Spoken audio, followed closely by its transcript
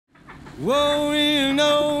Whoa, you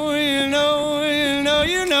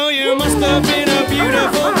must have been a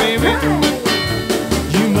beautiful baby.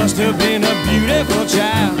 You must have been a beautiful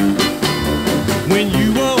child. When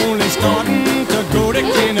you were only starting to go to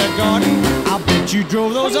kindergarten, I bet you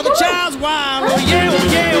drove those other childs wild. Oh yeah, oh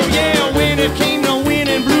yeah, oh yeah, when it came to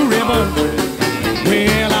winning blue ribbon.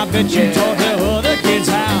 Well, I bet you taught the other kids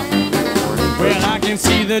how. Well, I can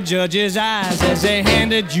see the judge's eyes as they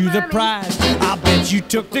handed you the prize. I bet you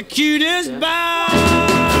took the cutest bow.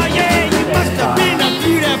 Yeah, you must have been a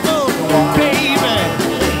beautiful baby.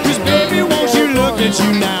 'Cause baby, won't you look at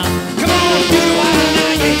you now? Come on, do it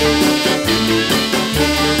now, yeah.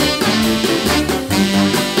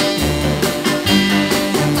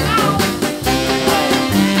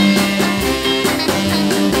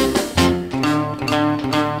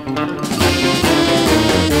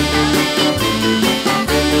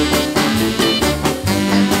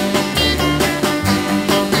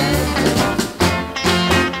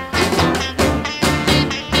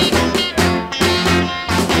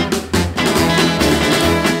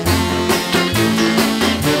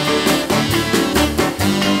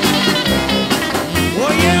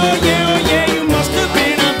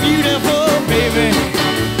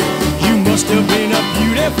 Been a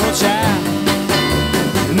beautiful child.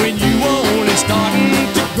 When you were only starting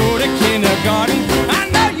to go to kindergarten, I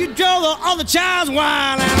know you drove the other child's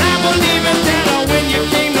wild. And I believe in that when you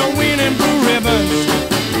came to winning blue ribbons.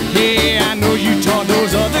 Yeah, I know you taught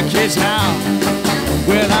those other kids how.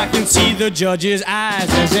 Well, I can see the judge's eyes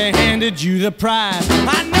as they handed you the prize.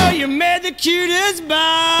 I know you made the cutest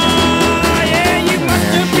bow. Yeah, you must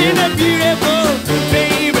have been a beautiful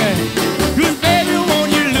baby.